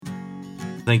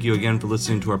Thank you again for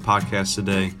listening to our podcast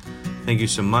today. Thank you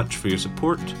so much for your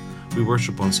support. We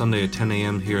worship on Sunday at 10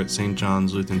 a.m. here at St.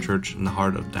 John's Lutheran Church in the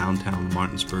heart of downtown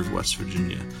Martinsburg, West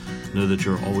Virginia. Know that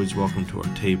you're always welcome to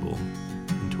our table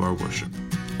and to our worship.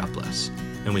 God bless.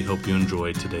 And we hope you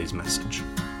enjoy today's message.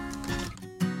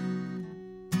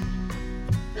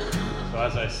 So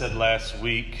as I said last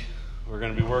week, we're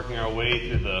going to be working our way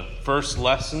through the first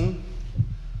lesson,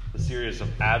 the series of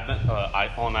Advent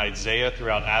on Isaiah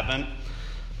throughout Advent.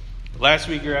 Last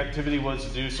week your activity was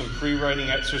to do some pre-writing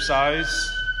exercise.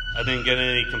 I didn't get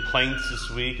any complaints this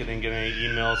week. I didn't get any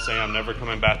emails saying I'm never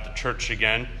coming back to church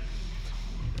again.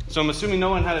 So I'm assuming no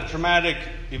one had a traumatic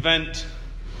event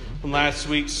from last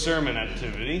week's sermon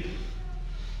activity.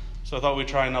 So I thought we'd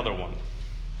try another one.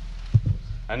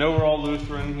 I know we're all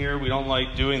Lutheran here. We don't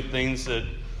like doing things that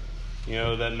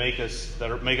make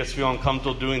us feel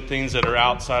uncomfortable, doing things that are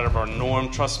outside of our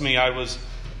norm. Trust me, I was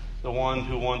the one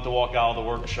who wanted to walk out of the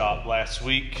workshop last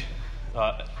week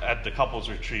at the couples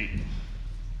retreat.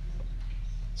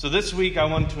 So this week I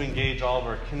want to engage all of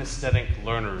our kinesthetic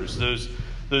learners,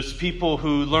 those people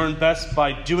who learn best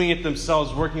by doing it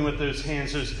themselves, working with those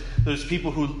hands, those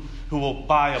people who will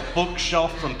buy a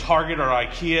bookshelf from Target or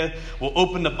IKEA, will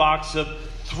open the box up,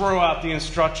 throw out the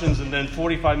instructions, and then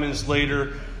 45 minutes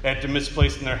later, after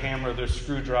misplacing their hammer, their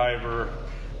screwdriver,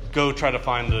 go try to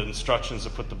find the instructions to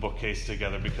put the bookcase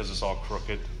together because it's all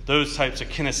crooked. Those types of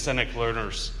kinesthetic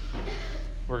learners.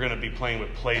 We're going to be playing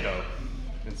with Play-Doh.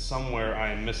 And somewhere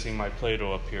I am missing my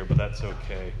Play-Doh up here, but that's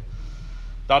okay.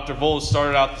 Dr. Voles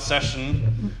started out the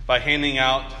session by handing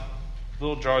out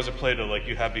little jars of Play-Doh like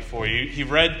you had before. He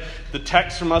read the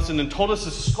text from us and then told us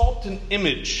to sculpt an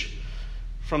image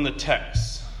from the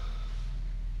text.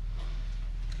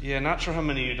 Yeah, not sure how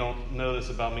many of you don't know this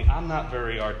about me. I'm not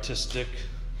very artistic.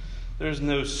 There's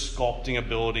no sculpting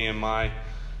ability in my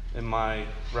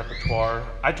repertoire.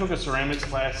 I took a ceramics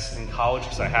class in college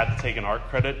because I had to take an art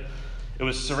credit. It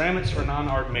was ceramics for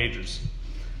non-art majors.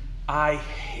 I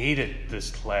hated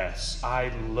this class.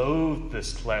 I loathed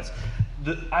this class.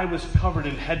 I was covered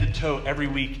in head to toe every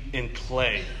week in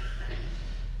clay.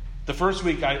 The first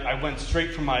week I went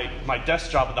straight from my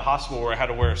desk job at the hospital where I had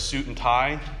to wear a suit and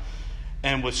tie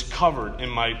and was covered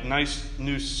in my nice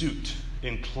new suit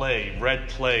in clay, red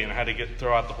clay, and I had to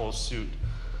throw out the whole suit.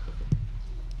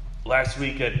 Last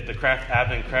week at the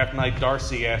Advent Craft Night,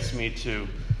 Darcy asked me to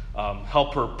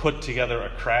help her put together a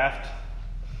craft.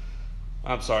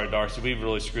 I'm sorry, Darcy, we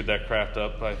really screwed that craft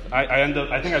up.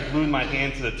 I think I glued my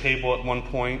hand to the table at one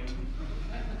point.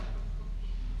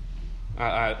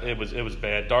 It was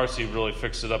bad. Darcy really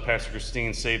fixed it up. Pastor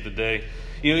Christine saved the day.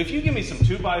 If you give me some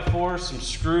 2x4s, some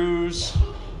screws,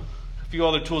 a few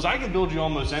other tools, I can build you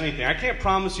almost anything. I can't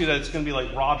promise you that it's going to be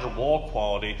like Roger Wall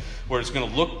quality where it's going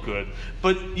to look good,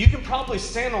 but you can probably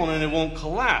stand on it and it won't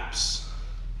collapse.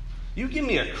 You give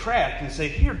me a crack and say,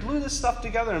 here, glue this stuff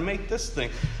together and make this thing.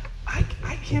 I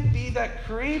can't be that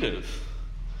creative.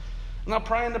 And I'll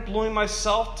probably end up gluing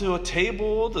myself to a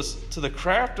table, to the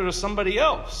craft, or to somebody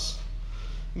else.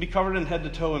 And be covered in head to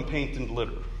toe in paint and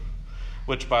glitter.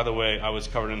 Which, by the way, I was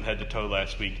covered in head to toe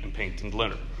last week in paint and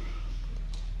glitter.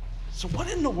 So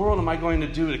what in the world am I going to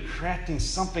do to crafting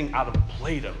something out of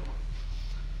Play-Doh?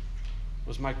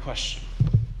 Was my question.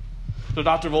 So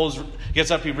Dr. Voles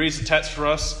gets up, he reads the text for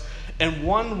us, and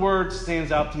one word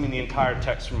stands out to me in the entire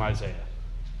text from Isaiah.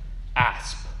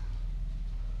 Asp.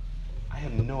 I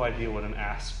had no idea what an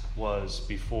asp was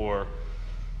before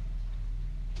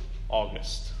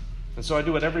August. And so I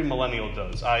do what every millennial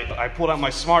does. I pulled out my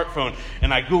smartphone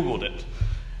and I Googled it.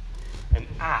 An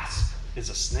asp is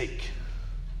a snake.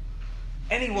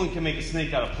 Anyone can make a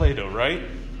snake out of Play-Doh, right?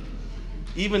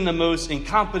 Even the most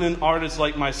incompetent artists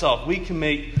like myself, we can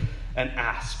make an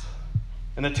asp.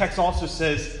 And the text also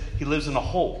says he lives in a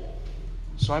hole.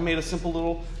 So I made a simple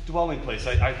little dwelling place.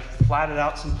 I flatted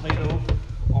out some Play-Doh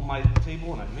on my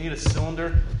table and I made a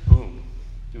cylinder. Boom.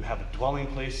 You have a dwelling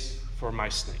place for my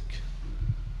snake.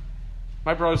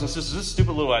 My brothers and sisters, this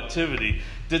stupid little activity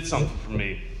did something for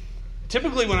me.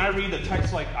 Typically when I read a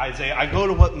text like Isaiah, I go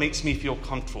to what makes me feel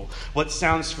comfortable, what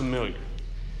sounds familiar.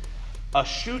 A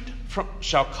shoot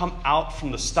shall come out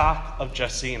from the stock of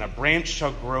Jesse, and a branch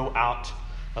shall grow out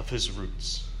of his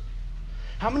roots.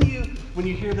 How many of you, when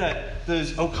you hear that,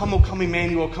 there's, O come,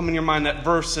 Emmanuel, come in your mind, that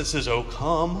verse that says, O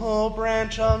come, O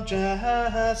branch of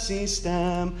Jesse,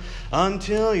 stem,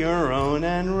 until your own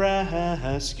and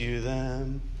rescue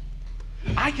them.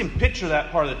 I can picture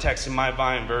that part of the text in my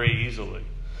mind very easily.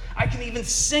 I can even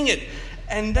sing it.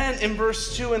 And then in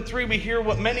verse 2 and 3, we hear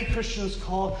what many Christians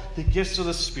call the gifts of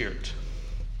the Spirit.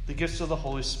 The gifts of the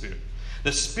Holy Spirit.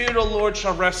 The Spirit of the Lord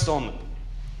shall rest on them.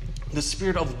 the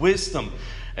spirit of wisdom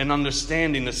and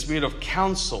understanding, the spirit of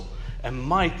counsel and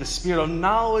might, the spirit of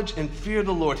knowledge and fear of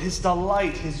the Lord. His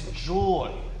delight, his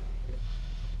joy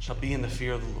shall be in the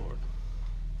fear of the Lord.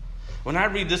 When I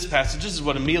read this passage, this is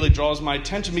what immediately draws my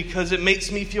attention because it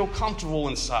makes me feel comfortable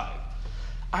inside.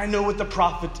 I know what the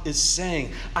prophet is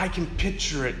saying. I can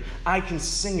picture it. I can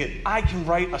sing it. I can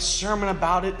write a sermon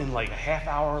about it in like a half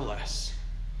hour or less.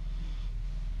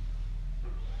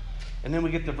 And then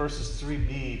we get to verses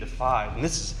 3b to 5. And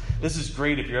this is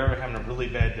great if you're ever having a really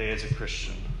bad day as a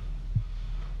Christian.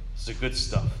 This is good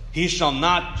stuff. He shall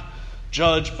not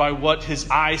judge by what his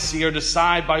eyes see or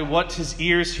decide by what his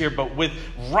ears hear, but with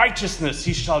righteousness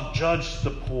he shall judge the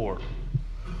poor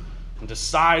and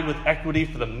decide with equity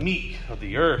for the meek of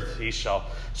the earth. He shall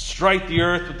strike the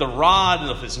earth with the rod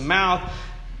of his mouth.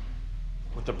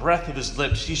 With the breath of his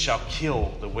lips he shall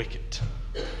kill the wicked.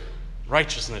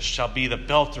 Righteousness shall be the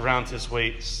belt around his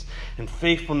waist, and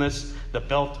faithfulness the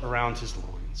belt around his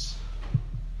loins.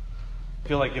 I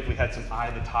feel like if we had some Eye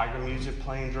of the Tiger music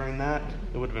playing during that,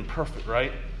 it would have been perfect,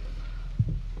 right?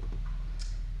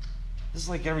 This is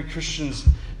like every Christian's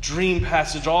dream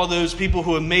passage. All those people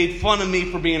who have made fun of me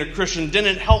for being a Christian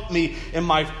didn't help me in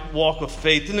my walk of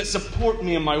faith, didn't support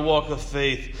me in my walk of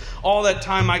faith. All that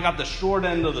time I got the short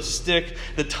end of the stick.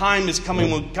 The time is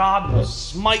coming when God will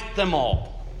smite them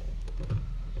all.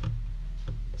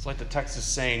 It's like the text is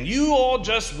saying, you all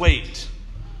just wait.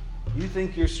 You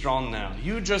think you're strong now.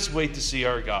 You just wait to see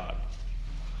our God.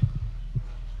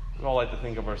 We all like to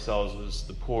think of ourselves as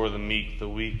the poor, the meek, the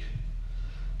weak.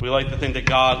 We like to think that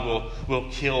God will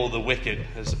kill the wicked,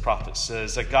 as the prophet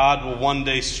says, that God will one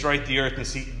day strike the earth and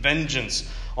seek vengeance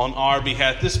on our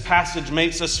behalf. This passage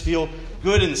makes us feel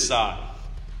good inside.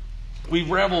 We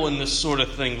revel in this sort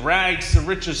of thing, rags to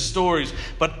riches stories,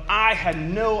 but I had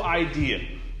no idea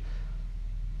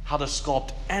how to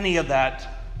sculpt any of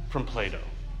that from Plato.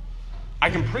 I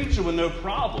can preach it with no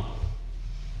problem.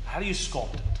 How do you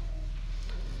sculpt it?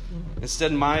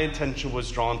 Instead, my attention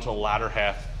was drawn to the latter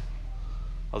half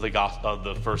of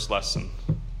the first lesson.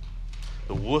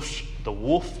 The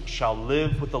wolf shall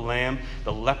live with the lamb,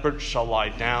 the leopard shall lie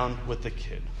down with the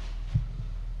kid.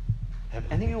 Have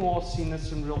any of you all seen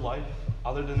this in real life,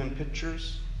 other than in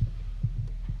pictures?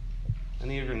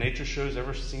 Any of your nature shows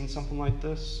ever seen something like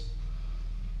this?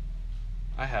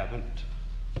 I haven't.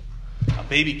 A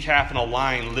baby calf and a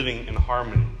lion living in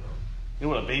harmony. You know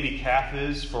what a baby calf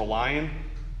is for a lion?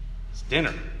 It's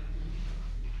dinner.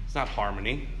 It's not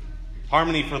harmony.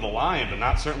 Harmony for the lion, but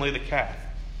not certainly the calf.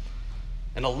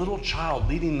 And a little child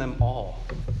leading them all.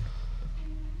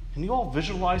 Can you all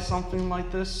visualize something like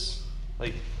this?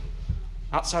 Like,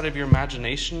 outside of your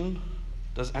imagination?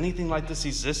 Does anything like this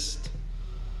exist?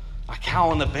 A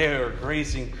cow and a bear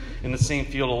grazing in the same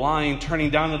field. A lion turning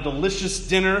down a delicious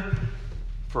dinner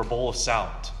for a bowl of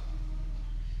salad.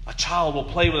 A child will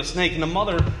play with a snake, and the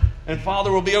mother and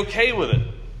father will be okay with it.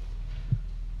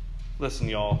 Listen,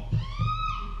 y'all.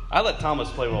 I let Thomas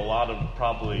play with a lot of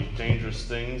probably dangerous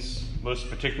things, most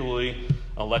particularly an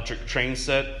electric train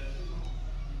set.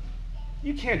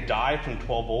 You can't die from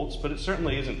 12 volts, but it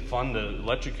certainly isn't fun to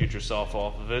electrocute yourself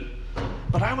off of it.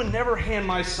 But I would never hand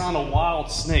my son a wild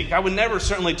snake. I would never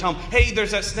certainly tell him, hey,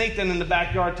 there's that snake then in the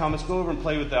backyard, Thomas. Go over and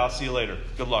play with that. I'll see you later.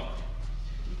 Good luck.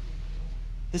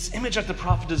 This image that the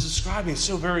prophet is describing is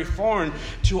so very foreign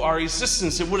to our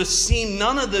existence. It would have seemed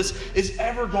none of this is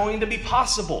ever going to be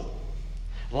possible.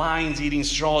 Lions eating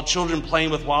straw, children playing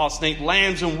with wild snake,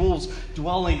 lambs and wolves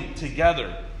dwelling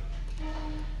together.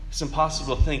 It's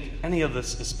impossible to think any of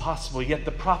this is possible. Yet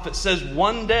the prophet says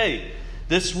one day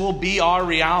this will be our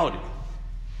reality.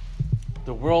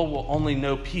 The world will only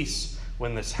know peace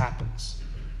when this happens.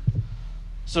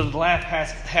 So the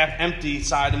half empty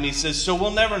side of me says, so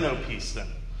we'll never know peace then.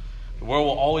 The world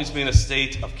will always be in a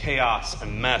state of chaos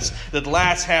and mess. The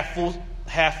last half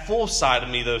full side of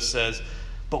me, though, says,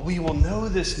 but we will know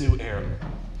this new era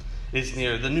is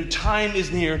near. The new time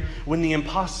is near when the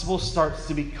impossible starts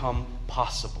to become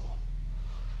possible.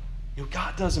 You know,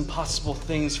 God does impossible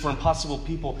things for impossible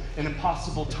people in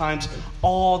impossible times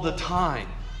all the time.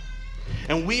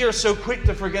 And we are so quick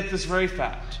to forget this very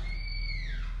fact.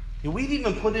 And we've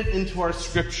even put it into our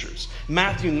scriptures.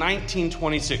 Matthew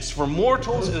 19:26. For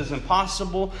mortals it is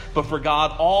impossible, but for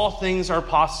God all things are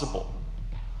possible.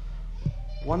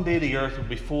 One day the earth will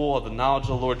be full of the knowledge of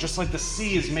the Lord, just like the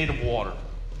sea is made of water.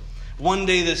 One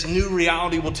day this new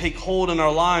reality will take hold in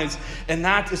our lives, and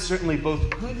that is certainly both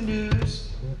good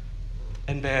news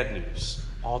and bad news,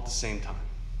 all at the same time.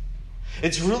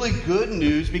 It's really good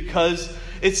news because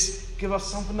it's give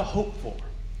us something to hope for.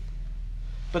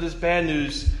 But it's bad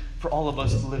news for all of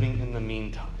us living in the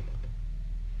meantime.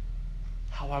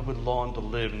 how I would long to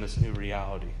live in this new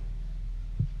reality.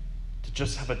 To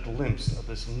just have a glimpse of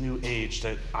this new age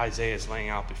that Isaiah is laying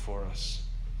out before us.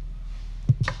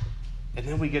 And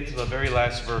then we get to the very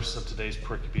last verse of today's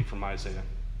pericope from Isaiah.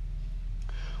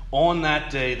 On that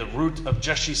day, the root of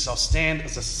Jesse shall stand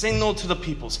as a signal to the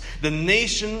peoples. The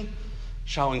nation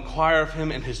shall inquire of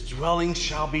him, and his dwelling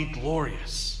shall be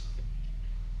glorious.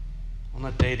 On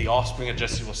that day, the offspring of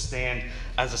Jesse will stand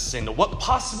as a signal. What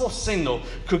possible signal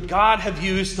could God have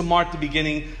used to mark the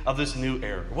beginning of this new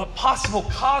era? What possible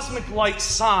cosmic light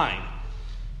sign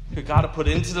could God have put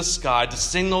into the sky to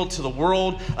signal to the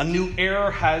world a new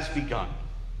era has begun?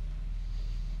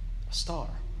 A star.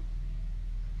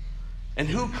 And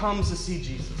who comes to see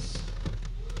Jesus?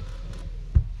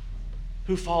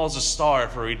 Who follows a star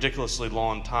for a ridiculously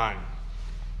long time?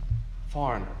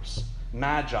 Foreigners,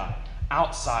 magi,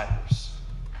 outsiders.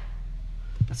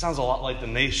 That sounds a lot like the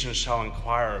nations shall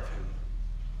inquire of him.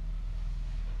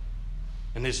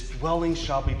 And his dwelling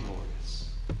shall be glorious.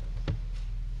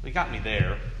 They got me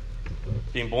there.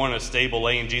 Being born in a stable,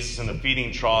 laying Jesus in a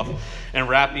feeding trough, and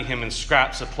wrapping him in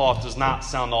scraps of cloth does not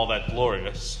sound all that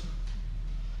glorious.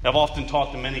 I've often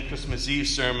talked in many Christmas Eve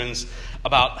sermons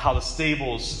about how the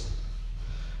stables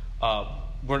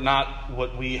were not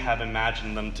what we have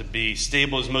imagined them to be.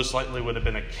 Stables most likely would have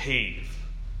been a cave,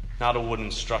 not a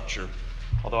wooden structure.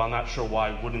 Although I'm not sure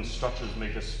why wooden structures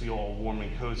make us feel all warm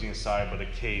and cozy inside, but a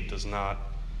cave does not.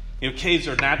 Caves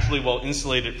are naturally well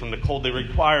insulated from the cold. They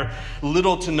require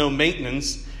little to no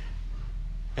maintenance,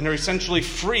 and they're essentially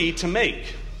free to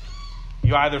make.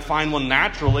 You either find one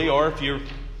naturally, or if you've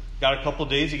got a couple of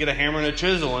days, you get a hammer and a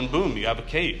chisel, and boom, you have a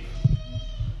cave.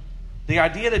 The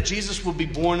idea that Jesus would be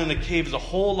born in a cave is a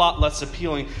whole lot less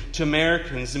appealing to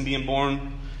Americans than being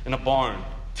born in a barn.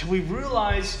 Till we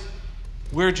realize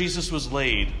where Jesus was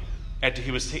laid after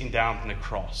he was taken down from the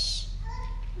cross.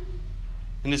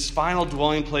 In his final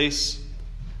dwelling place,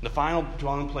 the final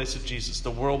dwelling place of Jesus,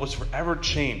 the world was forever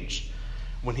changed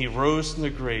when he rose from the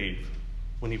grave,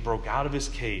 when he broke out of his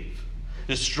cave,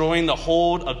 destroying the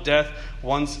hold of death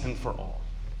once and for all.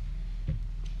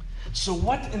 So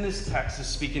what in this text is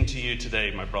speaking to you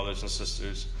today, my brothers and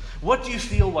sisters? What do you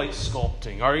feel like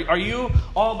sculpting? Are you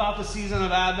all about the season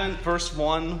of Advent, verse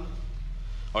 1?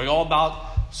 Are you all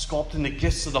about sculpting the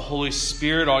gifts of the Holy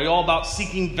Spirit? Are you all about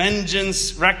seeking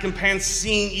vengeance, recompense,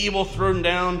 seeing evil thrown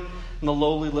down and the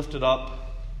lowly lifted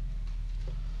up?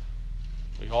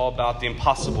 Are you all about the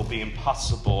impossible being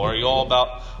possible? Are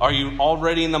you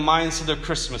already in the mindset of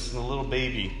Christmas and the little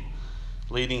baby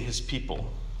leading his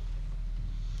people?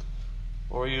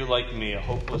 Or are you like me, a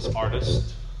hopeless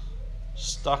artist,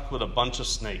 stuck with a bunch of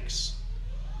snakes?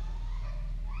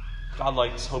 God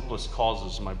likes hopeless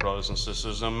causes, my brothers and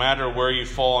sisters. No matter where you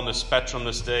fall on the spectrum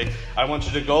this day, I want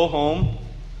you to go home,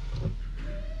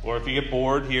 or if you get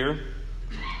bored here,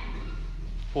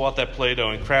 pull out that Play-Doh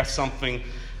and craft something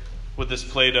with this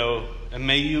Play-Doh, and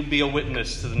may you be a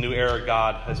witness to the new era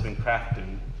God has been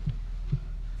crafting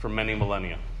for many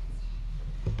millennia.